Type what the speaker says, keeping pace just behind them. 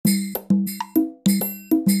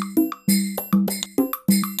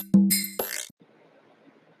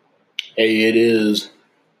Hey, it is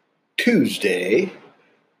Tuesday,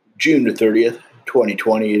 June the 30th,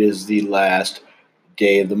 2020. It is the last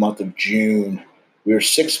day of the month of June. We're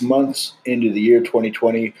 6 months into the year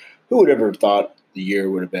 2020. Who would ever have thought the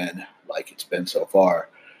year would have been like it's been so far?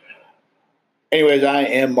 Anyways, I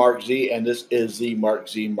am Mark Z, and this is the Mark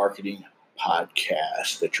Z Marketing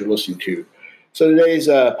Podcast that you're listening to. So today's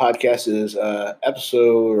podcast is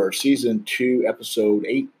episode or season 2, episode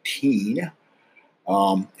 18.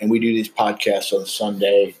 And we do these podcasts on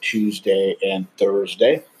Sunday, Tuesday, and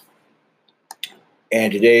Thursday.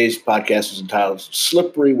 And today's podcast is entitled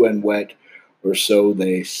Slippery When Wet, or So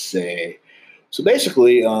They Say. So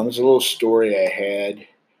basically, there's a little story I had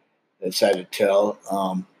that I decided to tell.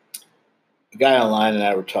 A guy online and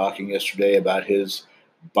I were talking yesterday about his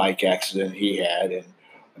bike accident he had. And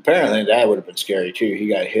apparently that would have been scary too. He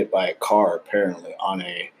got hit by a car apparently on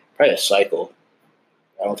probably a cycle.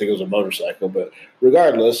 I don't think it was a motorcycle, but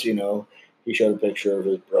regardless, he showed a picture of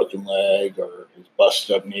his broken leg or his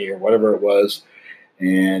busted up knee or whatever it was.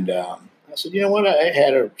 And I said, you know what? I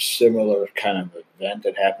had a similar kind of event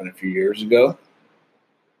that happened a few years ago.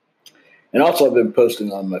 And also I've been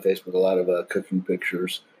posting on my Facebook a lot of cooking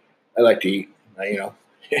pictures. I like to eat,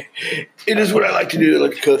 it is what I like to do. I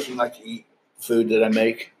like to cook and like to eat food that I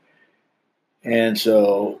make. And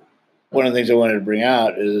so one of the things I wanted to bring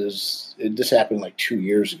out is this happened like 2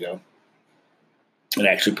 years ago. And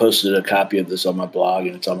I actually posted a copy of this on my blog,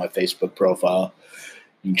 and it's on my Facebook profile.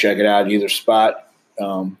 You can check it out either spot.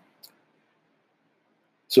 So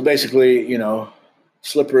basically,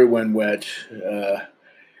 slippery when wet,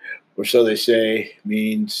 or so they say,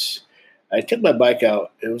 means I took my bike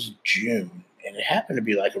out. It was June, and it happened to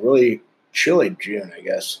be like a really chilly June, I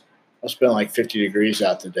guess. It must have been like 50 degrees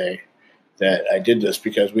out today that I did this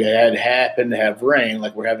because we had happened to have rain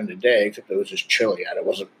like we're having today, except it was just chilly out. It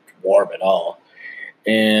wasn't warm at all.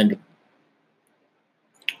 And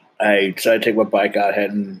I decided to take my bike out. I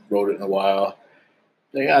hadn't rode it in a while.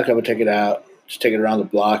 I'll come and take it out. Just take it around the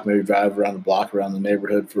block, maybe drive around the block, around the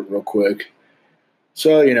neighborhood for real quick.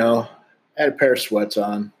 So, I had a pair of sweats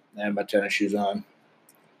on. I had my tennis shoes on.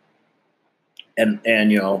 And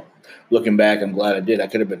looking back, I'm glad I did. I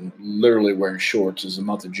could have been literally wearing shorts. It's the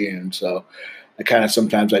month of June. So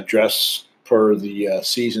sometimes I dress per the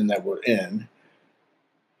season that we're in.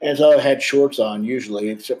 And so I had shorts on usually,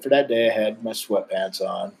 except for that day I had my sweatpants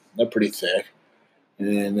on. They're pretty thick.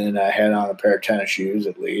 And then I had on a pair of tennis shoes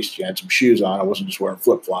at least. I had some shoes on. I wasn't just wearing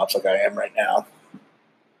flip-flops like I am right now.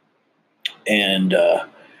 And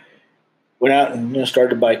went out and started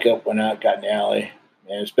to bike up, went out, got in the alley.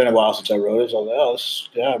 And it's been a while since I rode it. So I was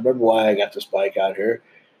like, I remember why I got this bike out here.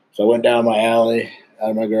 So I went down my alley, out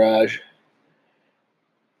of my garage,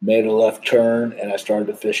 made a left turn, and I started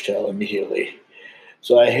to fishtail immediately.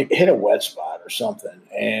 So I hit a wet spot or something.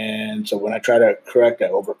 And so when I tried to correct, I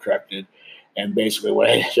overcorrected. And basically what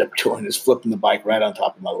I ended up doing is flipping the bike right on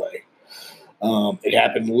top of my leg. It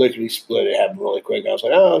happened lickety split. It happened really quick. I was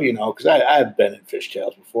like, because I've been in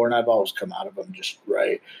fishtails before, and I've always come out of them just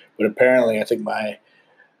right. But apparently I think my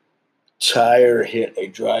tire hit a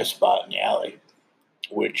dry spot in the alley,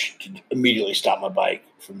 which immediately stopped my bike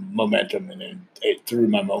from momentum, and then it threw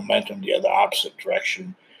my momentum the other opposite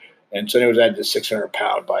direction. And so anyways, I had this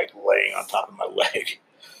 600-pound bike laying on top of my leg.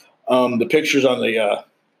 The pictures on the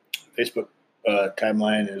Facebook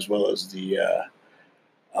timeline, as well as the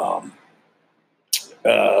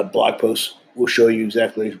blog post, will show you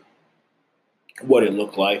exactly what it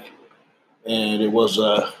looked like. And it was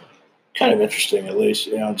kind of interesting, at least.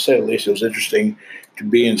 To say at least, it was interesting to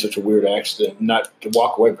be in such a weird accident, not to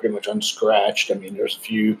walk away pretty much unscratched. I mean, there's a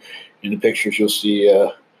few in the pictures. You'll see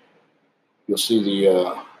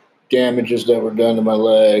the damages that were done to my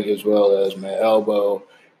leg as well as my elbow,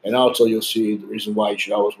 and also you'll see the reason why you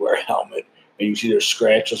should always wear a helmet. And you see there's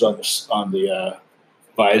scratches on the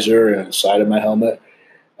visor and the side of my helmet.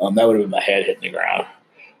 That would have been my head hitting the ground,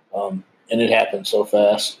 and it happened so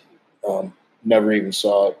fast. Never even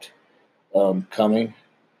saw it coming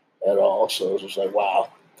at all. So it was just like, wow.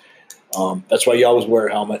 That's why you always wear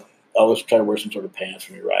a helmet. Always try to wear some sort of pants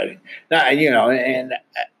when you're riding. Now,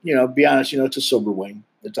 be honest, it's a Silverwing.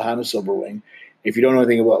 It's a Honda Silverwing. If you don't know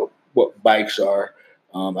anything about what bikes are,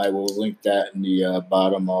 I will link that in the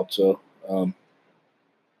bottom also.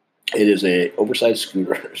 It is a oversized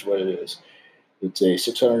scooter is what it is. It's a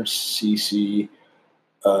 600cc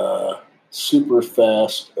super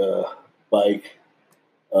fast bike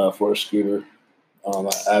for a scooter.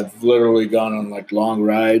 I've literally gone on like long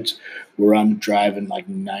rides where I'm driving like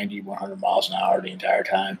 90, 100 miles an hour the entire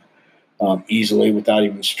time, easily without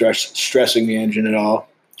even stressing the engine at all.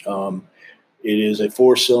 It is a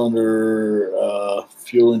 4-cylinder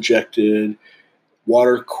fuel injected,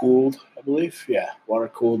 water cooled, I believe. Yeah, water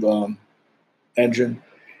cooled engine.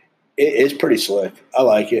 It's pretty slick. I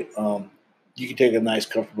like it. You can take a nice,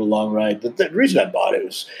 comfortable long ride. The reason I bought it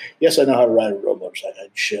was, yes, I know how to ride a road motorcycle. I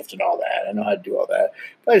can shift and all that. I know how to do all that.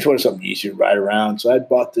 But I just wanted something easy to ride around. So I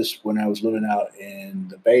bought this when I was living out in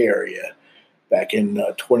the Bay Area back in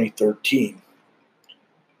 2013.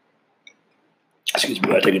 Excuse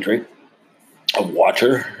me, I take a drink of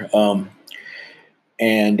water.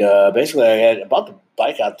 And basically, I bought the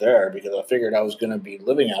bike out there because I figured I was going to be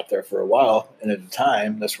living out there for a while. And at the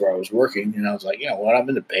time, that's where I was working. And I was like, you know what? I'm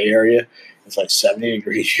in the Bay Area. It's like 70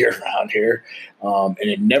 degrees year round here. And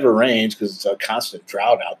it never rains because it's a constant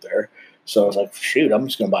drought out there. So I was like, shoot, I'm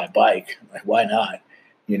just going to buy a bike. Like, why not?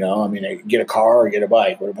 You know, I mean, I get a car or get a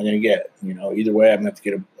bike. What am I going to get? You know, either way, I'm going to have to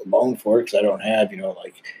get a loan for it because I don't have,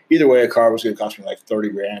 like either way, a car was going to cost me like 30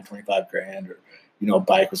 grand, 25 grand, or, a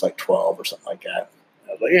bike was like 12 or something like that.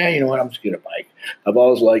 I was like, yeah, you know what? I'm just going to get a bike. I've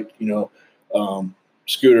always liked,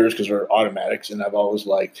 scooters because they're automatics, and I've always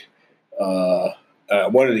liked,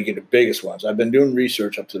 wanted to get the biggest ones. I've been doing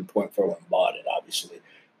research up to the point where I went and bought it, obviously.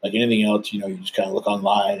 Like anything else, you just kind of look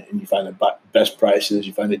online and you find the best prices.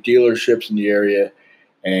 You find the dealerships in the area.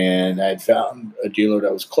 And I had found a dealer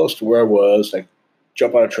that was close to where I was. Like,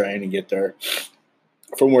 jump on a train and get there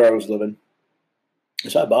from where I was living.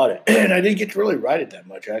 So I bought it. And I didn't get to really ride it that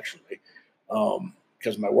much, actually.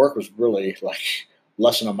 Because my work was really like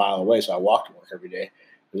less than a mile away, so I walked to work every day.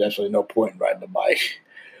 There's absolutely no point in riding a bike.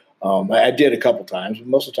 I did a couple times, but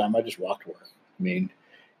most of the time I just walked to work. I mean,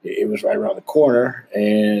 it was right around the corner,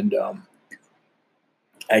 and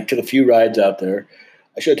I took a few rides out there.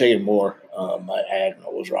 I should have taken more. I don't know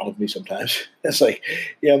what was wrong with me sometimes. It's like,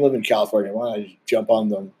 yeah, I'm living in California. Why don't I just jump on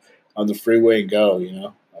the freeway and go,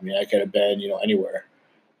 I mean, I could have been, anywhere.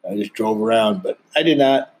 I just drove around, but I did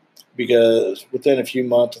not, because within a few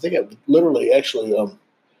months, I think I literally actually,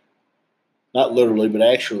 not literally, but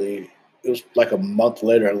actually, it was like a month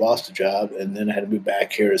later, I lost a job, and then I had to move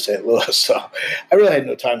back here to St. Louis. So I really had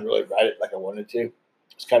no time to really ride it like I wanted to.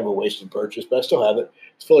 It's kind of a wasted purchase, but I still have it.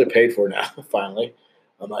 It's fully paid for now, finally.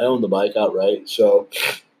 I own the bike outright. So,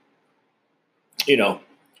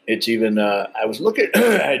 it's even, I was looking,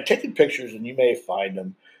 I had taken pictures, and you may find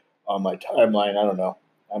them on my timeline. I don't know.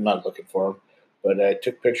 I'm not looking for them. But I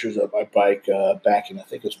took pictures of my bike back in, I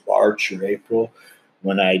think it was March or April,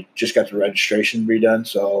 when I just got the registration redone.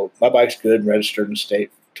 So my bike's good and registered in the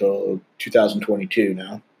state till 2022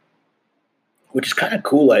 now, which is kind of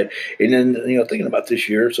cool. And then, thinking about this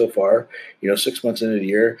year so far, 6 months into the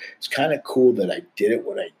year, it's kind of cool that I did it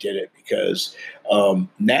when I did it, because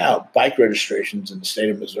now bike registrations in the state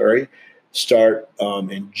of Missouri start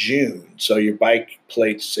in June. So your bike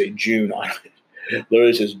plates say June on it.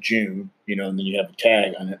 Literally says June, and then you have a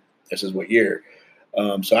tag on it that says what year.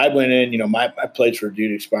 So I went in, my plates were due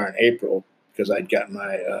to expire in April because I'd gotten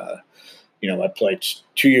my plates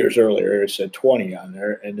 2 years earlier. It said 20 on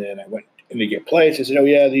there. And then I went in to get plates. I said, oh,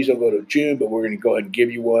 yeah, these will go to June, but we're going to go ahead and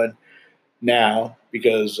give you one now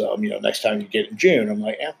because, next time you get it in June. I'm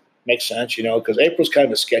like, yeah, makes sense, because April's kind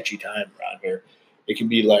of a sketchy time around here. It can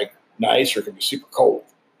be like nice or it can be super cold.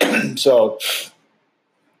 So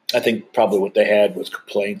I think probably what they had was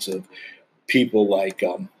complaints of people like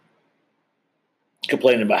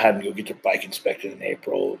complaining about having to go get their bike inspected in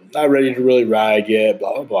April, not ready to really ride yet,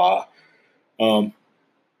 blah, blah, blah.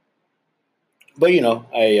 But,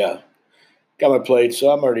 I got my plates,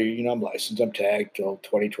 so I'm already, I'm licensed. I'm tagged till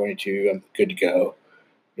 2022. I'm good to go.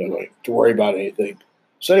 Like to worry about anything.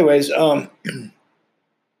 So anyways,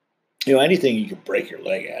 anything you could break your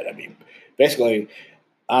leg at. I mean, basically,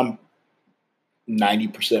 I'm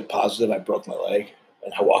 90% positive I broke my leg,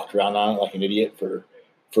 and I walked around on it like an idiot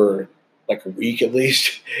for like a week at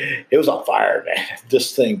least. It was on fire, man.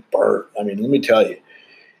 This thing burnt. I mean, let me tell you,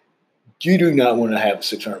 you do not want to have a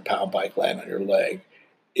 600-pound bike land on your leg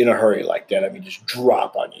in a hurry like that. I mean, just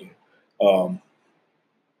drop on you.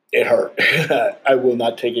 It hurt. I will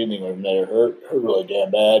not take anything away from that. It hurt really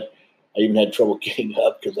damn bad. I even had trouble getting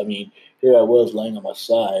up because, I mean, here I was laying on my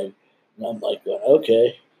side, and I'm like,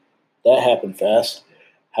 okay, that happened fast.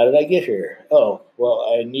 How did I get here? Oh,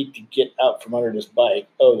 well, I need to get out from under this bike.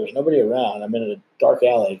 Oh, there's nobody around. I'm in a dark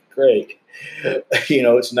alley. Great.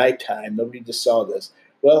 It's nighttime. Nobody just saw this.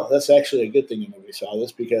 Well, that's actually a good thing nobody saw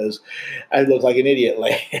this, because I look like an idiot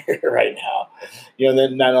right now. And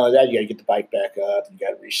then not only that, you got to get the bike back up, and you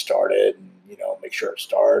got to restart it, and make sure it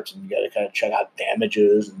starts, and you got to kind of check out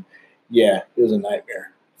damages. And yeah, it was a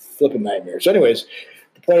nightmare, flipping nightmare. So, anyways,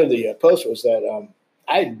 the point of the post was that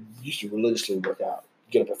I used to religiously work out,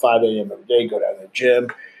 get up at 5 a.m. every day, go down to the gym,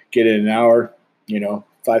 get in an hour,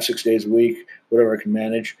 5-6 days a week, whatever I can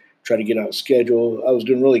manage. Try to get on a schedule. I was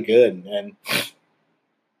doing really good, and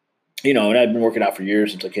and I'd been working out for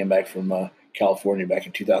years since I came back from California back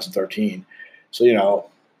in 2013. So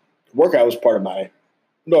workout was part of my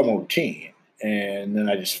normal routine, and then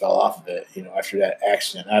I just fell off of it. After that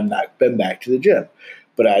accident, I've not been back to the gym,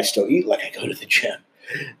 but I still eat like I go to the gym.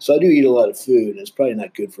 So I do eat a lot of food, and it's probably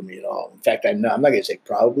not good for me at all. In fact, I'm not going to say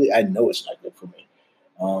probably. I know it's not good for me.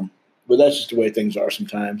 But that's just the way things are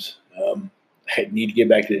sometimes. I need to get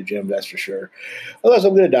back to the gym, that's for sure. Otherwise,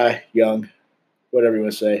 I'm going to die young, whatever you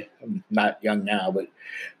want to say. I'm not young now, but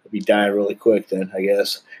I'll be dying really quick then, I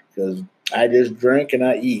guess, because I just drink and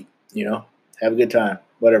I eat, have a good time,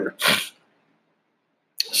 whatever.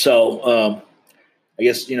 So I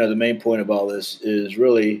guess, the main point of all this is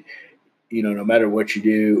really, no matter what you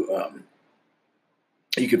do,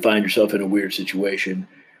 you can find yourself in a weird situation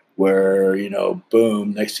where,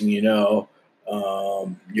 boom, next thing you know,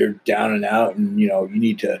 you're down and out, and you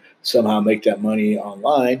need to somehow make that money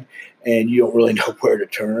online, and you don't really know where to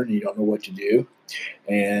turn. You don't know what to do,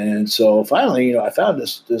 and so finally, I found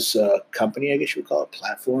this company, I guess you would call it,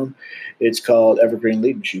 platform. It's called Evergreen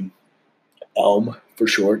Lead Machine, ELM for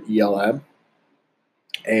short, ELM,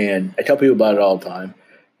 and I tell people about it all the time.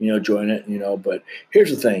 Join it. But here's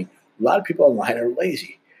the thing: a lot of people online are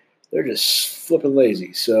lazy. They're just flipping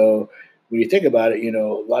lazy. So when you think about it, a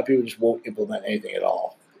lot of people just won't implement anything at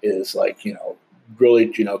all. It's like, really,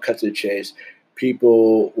 cut to the chase.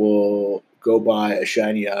 People will go buy a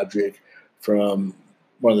shiny object from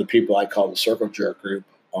one of the people I call the Circle Jerk group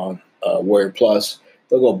on Warrior Plus.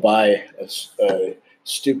 They'll go buy a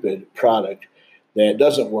stupid product that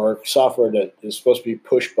doesn't work, software that is supposed to be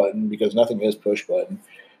push button, because nothing is push button,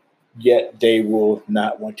 yet they will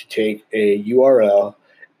not want to take a URL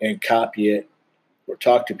and copy it or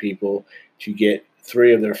talk to people to get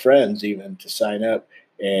 3 of their friends even to sign up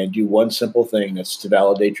and do one simple thing, that's to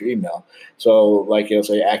validate your email. So like it'll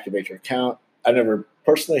say activate your account. I never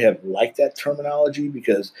personally have liked that terminology,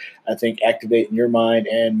 because I think activate in your mind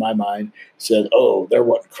and my mind said, oh, they're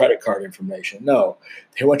wanting credit card information. No,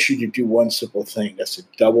 they want you to do one simple thing. That's a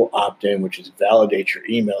double opt-in, which is validate your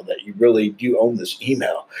email, that you really do own this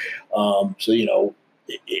email. So,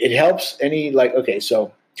 it helps any, okay,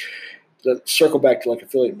 so let's circle back to like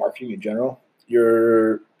affiliate marketing in general.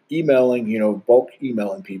 You're emailing, bulk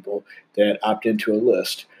emailing people that opt into a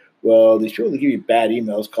list. Well, these people that give you bad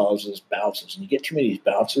emails causes bounces, and you get too many of these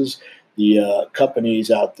bounces, the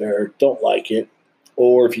companies out there don't like it.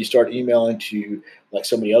 Or if you start emailing to like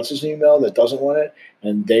somebody else's email that doesn't want it,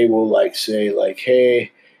 and they will say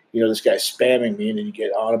hey, this guy's spamming me, and then you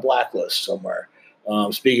get on a blacklist somewhere.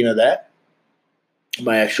 Speaking of that,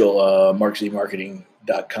 my actual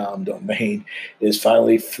markzmarketing.com domain is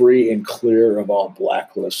finally free and clear of all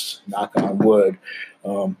blacklists, knock on wood.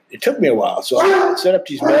 It took me a while. So I set up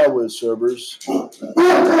these MailWiz servers.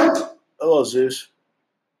 Hello, Zeus.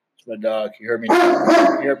 It's my dog. You heard me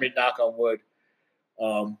knock on wood.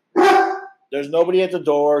 There's nobody at the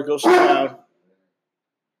door. Go sit down.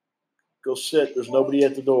 Go sit. There's nobody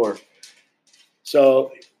at the door.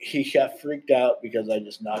 So he got freaked out because I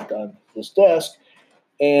just knocked on his desk.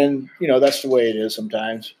 And, that's the way it is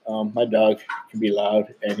sometimes. My dog can be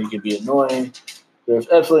loud and he can be annoying. There's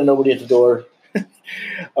absolutely nobody at the door.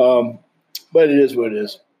 But it is what it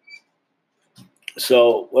is.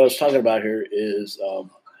 So what I was talking about here is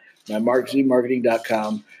my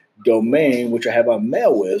markzmarketing.com domain, which I have on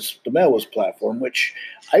MailWiz, the MailWiz platform, which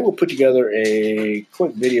I will put together a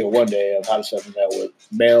quick video one day of how to set a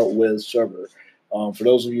MailWiz server. For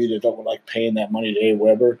those of you that don't like paying that money to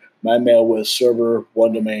AWeber, my MailWiz server,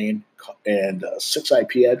 one domain, and 6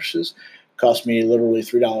 IP addresses cost me literally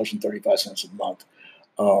 $3.35 a month.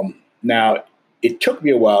 Now, it took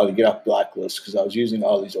me a while to get off blacklist because I was using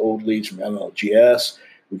all these old leads from MLGS,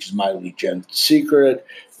 which is my lead gen secret,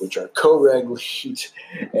 which are co-reg leads.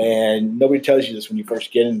 And nobody tells you this when you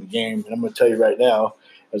first get in the game. And I'm going to tell you right now,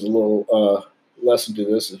 as a little lesson to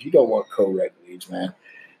this, is you don't want co-reg leads, man.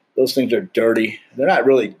 Those things are dirty. They're not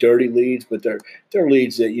really dirty leads, but they're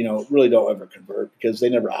leads that, really don't ever convert because they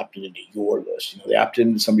never opted into your list. They opted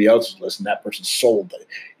into somebody else's list, and that person sold the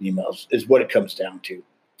emails, is what it comes down to.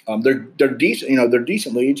 They're decent, they're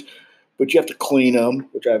decent leads, but you have to clean them,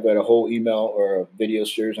 which I've got a whole email or a video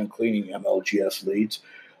series on cleaning MLGS leads.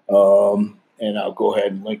 And I'll go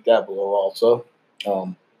ahead and link that below also.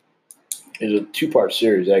 It's a 2-part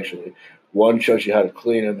series, actually. One shows you how to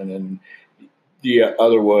clean them, and then the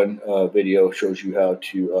other one video shows you how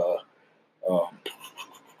to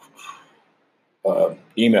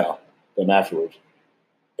email them afterwards.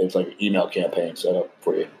 It's like an email campaign set up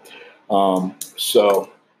for you. So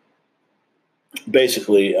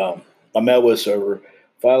basically, my MailWiz server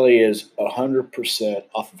finally is 100%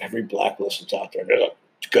 off of every blacklist that's out there. There's a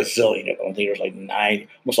gazillion of them. I think there's like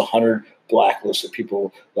almost 100 blacklists that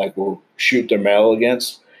people like will shoot their mail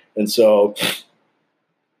against. And so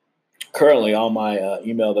currently all my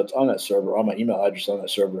email that's on that server, all my email address on that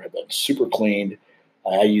server have been super cleaned.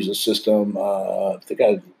 I use a system. I think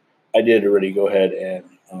I did already go ahead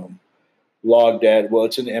and log that. Well,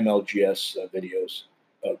 it's in the MLGS videos.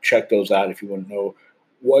 Check those out if you want to know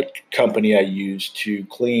what company I use to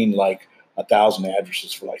clean like 1,000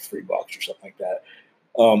 addresses for like $3 or something like that.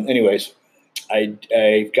 Anyways,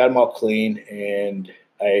 I got them all clean, and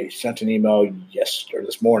I sent an email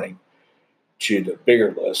this morning to the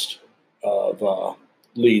bigger list of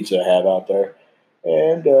leads that I have out there,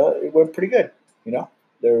 and it went pretty good. You know,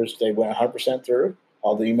 they went 100% through.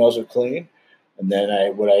 All the emails are clean, and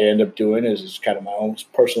then what I end up doing is it's kind of my own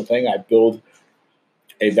personal thing. I build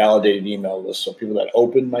a validated email list, so people that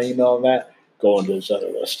open my email on that go into this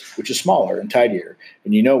other list, which is smaller and tidier.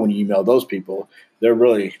 And when you email those people, they're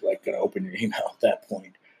really like going to open your email at that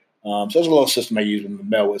point. So there's a little system I use in the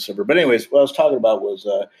MailWiz server. But anyways, what I was talking about was,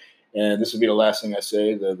 and this will be the last thing I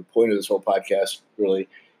say, the point of this whole podcast really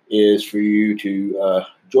is for you to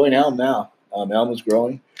join Elm now. Elm is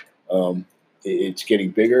growing. It's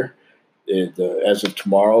getting bigger. As of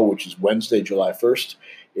tomorrow, which is Wednesday, July 1st,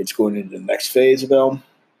 it's going into the next phase of Elm.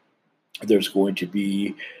 There's going to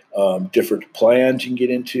be different plans you can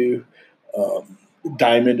get into.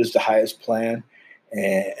 Diamond is the highest plan.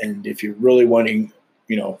 And if you're really wanting,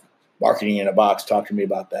 marketing in a box, talk to me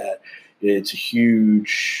about that. It's a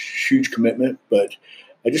huge, huge commitment. But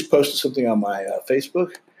I just posted something on my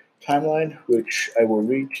Facebook timeline, which I will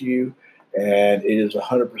read to you. And it is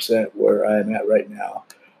 100% where I am at right now.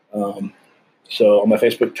 So on my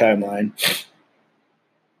Facebook timeline,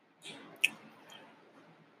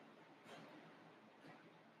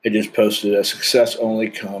 I just posted a success only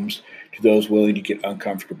comes to those willing to get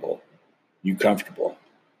uncomfortable. You comfortable.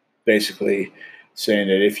 Basically saying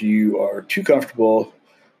that if you are too comfortable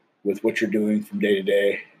with what you're doing from day to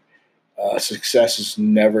day, success is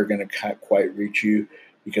never going to quite reach you,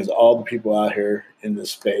 because all the people out here in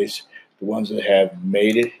this space, the ones that have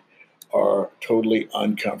made it, are totally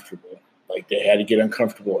uncomfortable. Like they had to get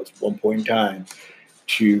uncomfortable at one point in time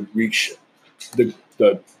to reach the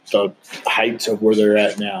heights of where they're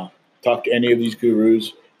at now. Talk to any of these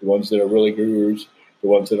gurus, the ones that are really gurus, the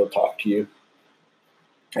ones that will talk to you,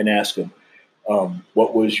 and ask them,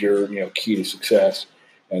 what was your key to success?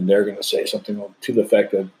 And they're going to say something to the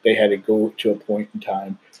effect that they had to go to a point in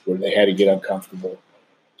time where they had to get uncomfortable.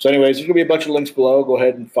 So anyways, there's going to be a bunch of links below. Go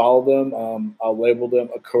ahead and follow them. I'll label them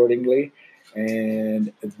accordingly.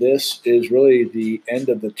 And this is really the end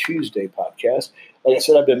of the Tuesday podcast. Like I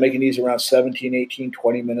said, I've been making these around 17, 18,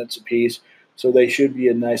 20 minutes a piece. So they should be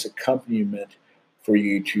a nice accompaniment for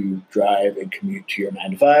you to drive and commute to your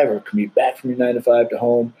 9 to 5 or commute back from your 9 to 5 to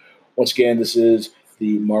home. Once again, this is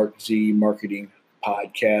the Mark Z Marketing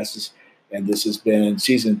Podcast. And this has been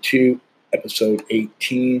Season 2, Episode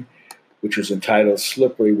 18, which was entitled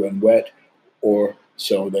Slippery When Wet, or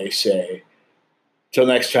So They Say. Till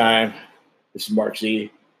next time, this is Mark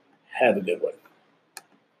Z. Have a good one.